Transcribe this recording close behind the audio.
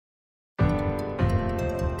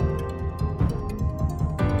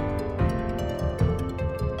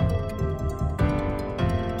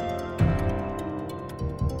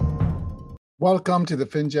Welcome to the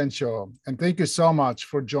FinGen Show, and thank you so much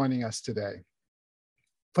for joining us today.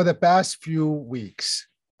 For the past few weeks,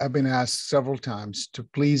 I've been asked several times to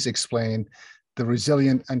please explain the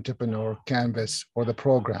Resilient Entrepreneur Canvas or the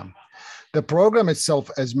program. The program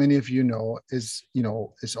itself, as many of you know, is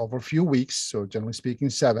over a few weeks, so generally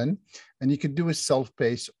speaking, 7, and you could do a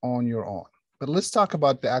self-paced on your own. But let's talk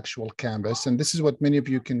about the actual canvas. And this is what many of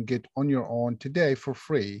you can get on your own today for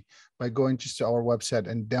free by going just to our website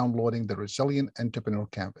and downloading the Resilient Entrepreneur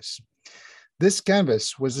Canvas. This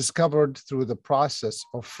canvas was discovered through the process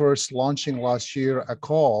of first launching last year a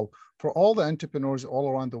call for all the entrepreneurs all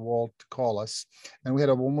around the world to call us. And we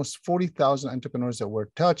had almost 40,000 entrepreneurs that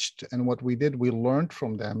were touched. And what we did, we learned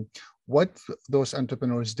from them what those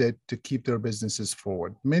entrepreneurs did to keep their businesses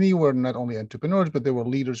forward. Many were not only entrepreneurs, but they were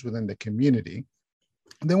leaders within the community.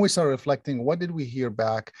 And then we started reflecting, what did we hear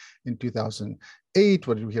back in 2008?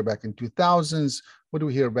 What did we hear back in 2000s? What did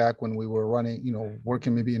we hear back when we were running,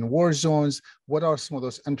 working maybe in war zones? What are some of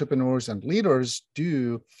those entrepreneurs and leaders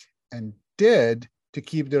do and did to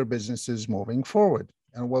keep their businesses moving forward?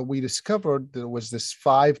 And what we discovered, there was this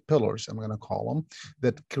 5 pillars, I'm going to call them,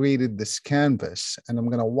 that created this canvas. And I'm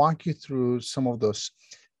going to walk you through some of those,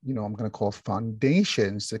 I'm going to call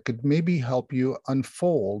foundations that could maybe help you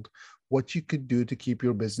unfold what you could do to keep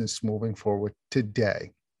your business moving forward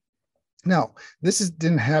today. Now,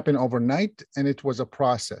 didn't happen overnight, and it was a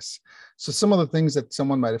process. So some of the things that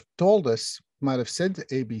someone might have told us might have said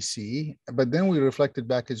ABC, but then we reflected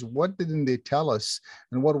back as what didn't they tell us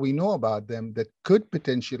and what do we know about them that could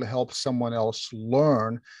potentially help someone else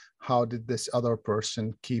learn how did this other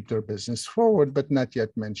person keep their business forward, but not yet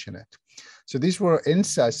mention it. So these were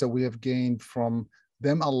insights that we have gained from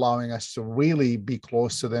them allowing us to really be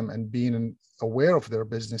close to them and being aware of their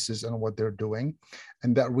businesses and what they're doing.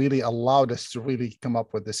 And that really allowed us to really come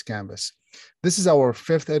up with this canvas. This is our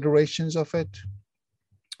 5th iterations of it.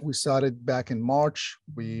 We started back in March.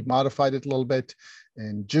 We modified it a little bit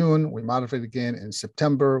in June. We modified it again in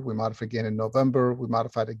September. We modified again in November. We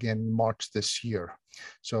modified again in March this year.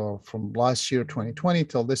 So from last year, 2020,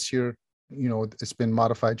 till this year, it's been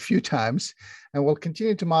modified a few times, and we'll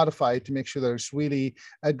continue to modify it to make sure that it's really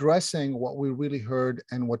addressing what we really heard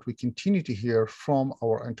and what we continue to hear from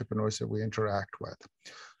our entrepreneurs that we interact with.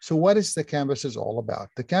 So what is the canvas is all about?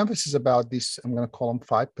 The canvas is about these, I'm going to call them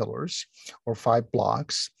 5 pillars or 5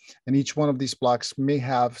 blocks, and each one of these blocks may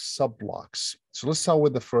have sub-blocks. So let's start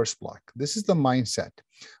with the first block. This is the mindset.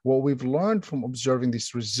 What we've learned from observing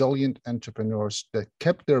these resilient entrepreneurs that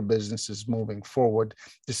kept their businesses moving forward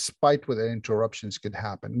despite what interruptions could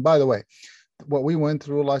happen. And by the way, what we went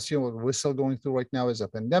through last year, what we're still going through right now is a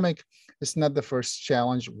pandemic. It's not the first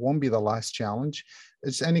challenge, won't be the last challenge.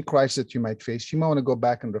 It's any crisis that you might face. You might want to go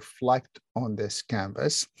back and reflect on this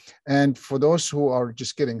canvas. And for those who are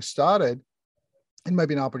just getting started, it might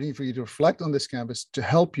be an opportunity for you to reflect on this canvas to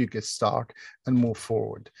help you get started and move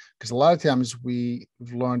forward. Because a lot of times we've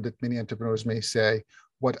learned that many entrepreneurs may say,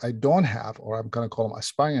 what I don't have, or I'm going to call them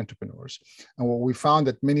aspiring entrepreneurs. And what we found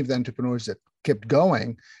that many of the entrepreneurs that kept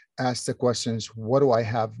going asked the questions, what do I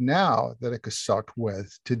have now that I could start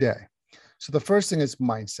with today? So the first thing is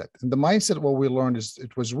mindset. And the mindset, what we learned is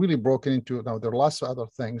it was really broken into, now there are lots of other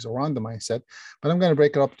things around the mindset, but I'm going to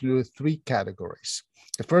break it up into 3 categories.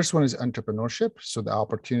 The first one is entrepreneurship. So the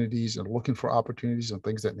opportunities and looking for opportunities and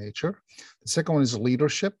things of that nature. The second one is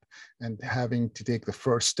leadership and having to take the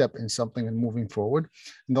first step in something and moving forward.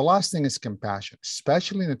 And the last thing is compassion,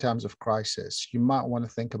 especially in the times of crisis. You might want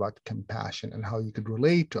to think about compassion and how you could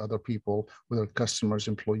relate to other people, whether customers,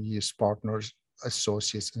 employees, partners,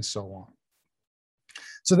 associates, and so on.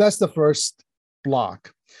 So that's the first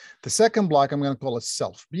block. The second block, I'm going to call it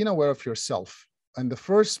self, being aware of yourself. And the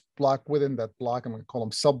first block within that block, I'm going to call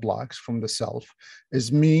them sub-blocks from the self,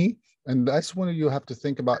 is me. And that's when you have to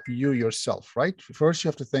think about you yourself, right? First, you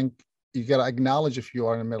have to think, you got to acknowledge if you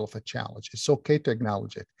are in the middle of a challenge. It's okay to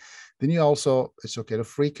acknowledge it. Then it's okay to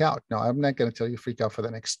freak out. Now, I'm not going to tell you freak out for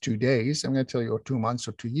the next 2 days. I'm going to tell you, or 2 months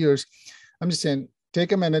or 2 years. I'm just saying,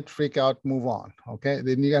 take a minute, freak out, move on, okay?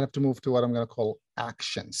 Then you have to move to what I'm going to call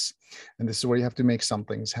actions. And this is where you have to make some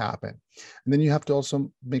things happen. And then you have to also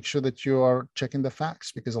make sure that you are checking the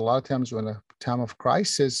facts, because a lot of times when a time of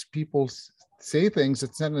crisis, people say things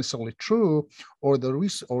that's not necessarily true, or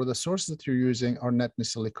the sources that you're using are not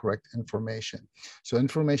necessarily correct information. So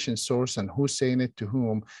information source and who's saying it to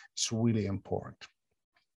whom is really important.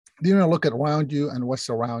 You're going to look at around you and what's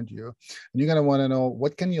around you. And you're going to want to know,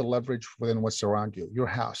 what can you leverage within what's around you? Your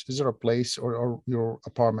house, is there a place, or your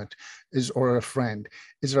apartment, or a friend?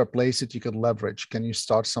 Is there a place that you could leverage? Can you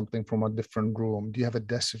start something from a different room? Do you have a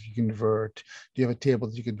desk that you can convert? Do you have a table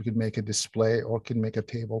that you could make a display, or can make a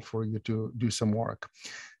table for you to do some work?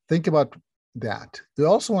 Think about that. You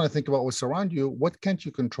also want to think about what's around you. What can't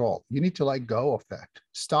you control? You need to let go of that.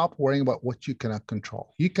 Stop worrying about what you cannot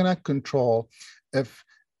control. You cannot control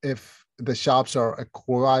if the shops are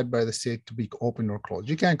acquired by the state to be open or closed.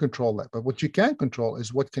 You can't control that. But what you can control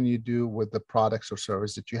is, what can you do with the products or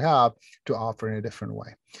service that you have to offer in a different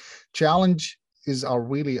way? Challenge is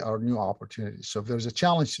really our new opportunity. So if there's a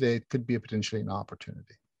challenge today, it could be potentially an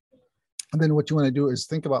opportunity. And then what you want to do is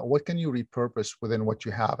think about, what can you repurpose within what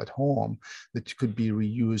you have at home that could be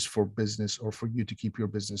reused for business, or for you to keep your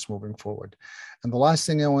business moving forward. And the last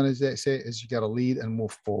thing I want to say is, you got to lead and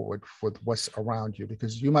move forward with what's around you,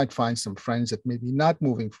 because you might find some friends that maybe not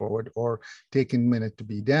moving forward, or taking a minute to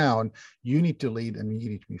be down. You need to lead and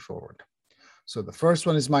you need to move forward. So the first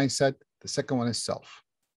one is mindset. The second one is self.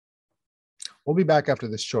 We'll be back after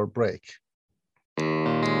this short break.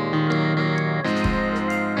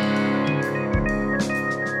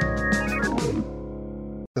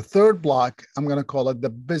 The third block, I'm going to call it the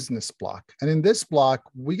business block. And in this block,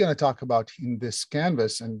 we're going to talk about in this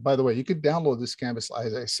canvas. And by the way, you could download this canvas,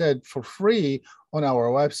 as I said, for free on our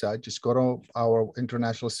website. Just go to our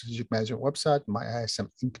International Strategic Management website,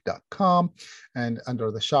 myisminc.com. And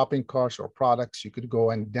under the shopping carts or products, you could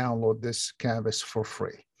go and download this canvas for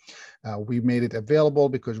free. We made it available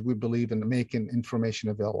because we believe in making information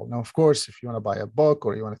available. Now, of course, if you want to buy a book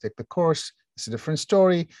or you want to take the course, it's a different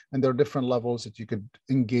story, and there are different levels that you could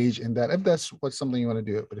engage in that, if that's something you want to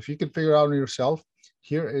do. But if you could figure out on yourself,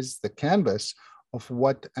 here is the canvas of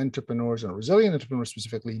what entrepreneurs, and resilient entrepreneurs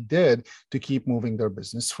specifically, did to keep moving their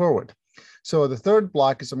business forward. So the third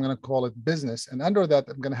block is, I'm going to call it business. And under that,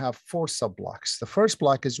 I'm going to have 4 sub-blocks. The first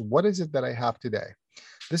block is, what is it that I have today?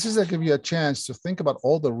 This is to give you a chance to think about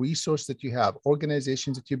all the resources that you have,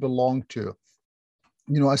 organizations that you belong to,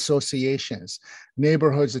 associations,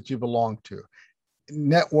 neighborhoods that you belong to,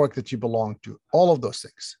 network that you belong to, all of those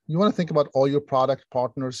things. You want to think about all your product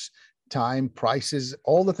partners, time, prices,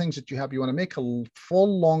 all the things that you have. You want to make a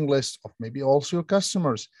full long list of maybe also your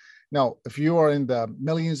customers. Now, if you are in the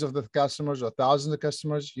millions of the customers or thousands of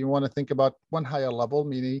customers, you want to think about one higher level,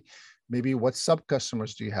 meaning maybe what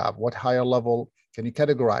sub-customers do you have? What higher level can you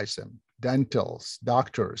categorize them? Dentals,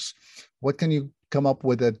 doctors. What can you come up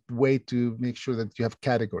with a way to make sure that you have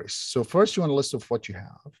categories? So first, you want a list of what you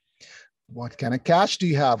have. What kind of cash do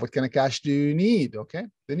you have? What kind of cash do you need? Okay.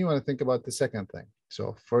 Then you want to think about the second thing.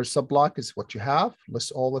 So first sub block is what you have,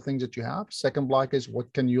 list all the things that you have. Second block is,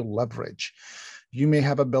 what can you leverage? You may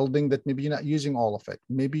have a building that maybe you're not using all of it.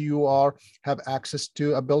 Maybe you have access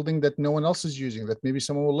to a building that no one else is using, that maybe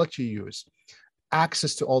someone will let you use.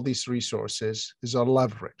 Access to all these resources is a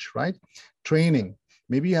leverage, right? Training.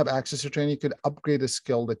 Maybe you have access to training. You could upgrade a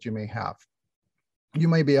skill that you may have. You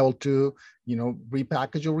may be able to,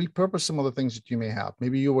 repackage or repurpose some of the things that you may have.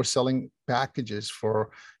 Maybe you were selling packages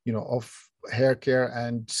for, of hair care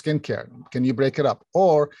and skin care. Can you break it up?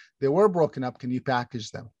 Or they were broken up. Can you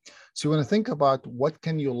package them? So you want to think about, what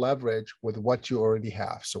can you leverage with what you already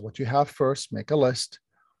have? So what you have first, make a list.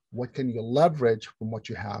 What can you leverage from what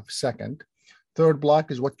you have second? Third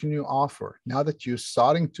block is, what can you offer? Now that you're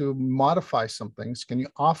starting to modify some things, can you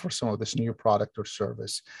offer some of this new product or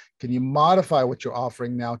service? Can you modify what you're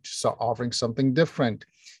offering now to start offering something different?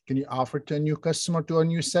 Can you offer to a new customer, to a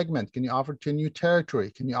new segment? Can you offer to a new territory?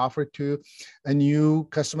 Can you offer to a new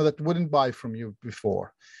customer that wouldn't buy from you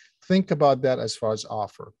before? Think about that as far as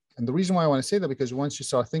offer. And the reason why I want to say that, because once you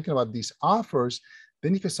start thinking about these offers,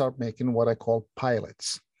 then you can start making what I call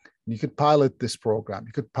pilots. You could pilot this program.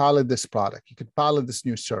 You could pilot this product. You could pilot this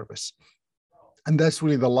new service. And that's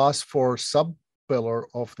really the last 4 sub-pillar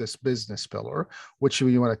of this business pillar, which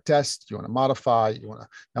you want to test, you want to modify,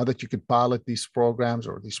 now that you could pilot these programs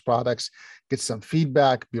or these products, get some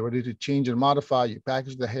feedback, be ready to change and modify. You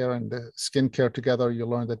package the hair and the skincare together. You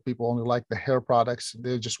learn that people only like the hair products.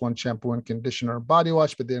 They just want shampoo and conditioner and body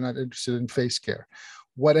wash, but they're not interested in face care.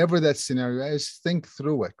 Whatever that scenario is, think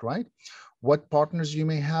through it, right? What partners you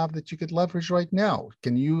may have that you could leverage right now.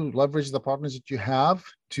 Can you leverage the partners that you have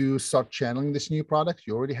to start channeling this new product?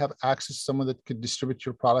 You already have access to someone that could distribute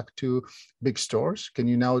your product to big stores. Can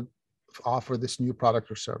you now offer this new product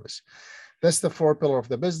or service? That's the 4th pillar of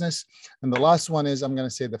the business. And the last one is, I'm going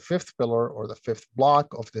to say the 5th pillar, or the 5th block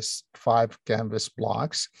of this 5 canvas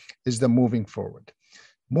blocks, is the moving forward.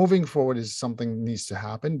 Moving forward is something that needs to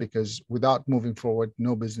happen, because without moving forward,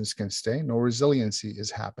 no business can stay, no resiliency is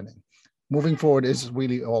happening. Moving forward is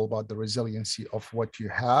really all about the resiliency of what you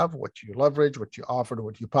have, what you leverage, what you offered,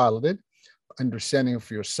 what you piloted, understanding of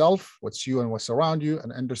yourself, what's you and what's around you,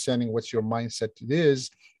 and understanding what's your mindset it is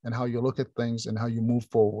and how you look at things and how you move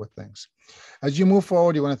forward with things. As you move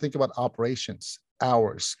forward, you want to think about operations,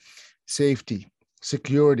 hours, safety,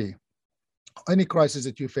 security. Any crisis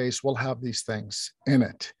that you face will have these things in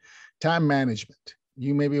it. Time management.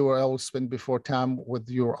 You maybe were able to spend before time with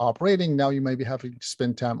your operating. Now you may be having to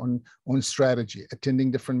spend time on strategy,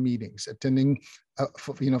 attending different meetings,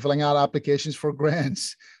 filling out applications for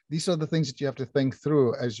grants. These are the things that you have to think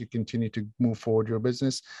through as you continue to move forward your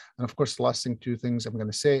business. And of course, the last two things I'm going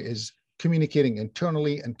to say is communicating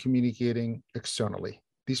internally and communicating externally.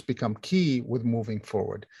 These become key with moving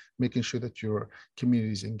forward, making sure that your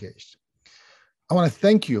community is engaged. I want to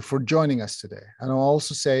thank you for joining us today. And I'll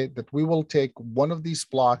also say that we will take one of these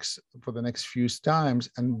blocks for the next few times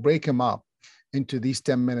and break them up into these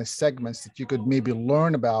 10-minute segments that you could maybe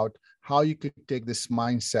learn about how you could take this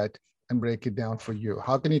mindset and break it down for you.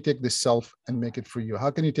 How can you take this self and make it for you?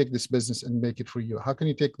 How can you take this business and make it for you? How can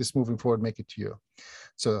you take this moving forward, make it to you?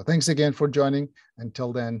 So thanks again for joining.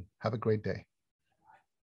 Until then, have a great day.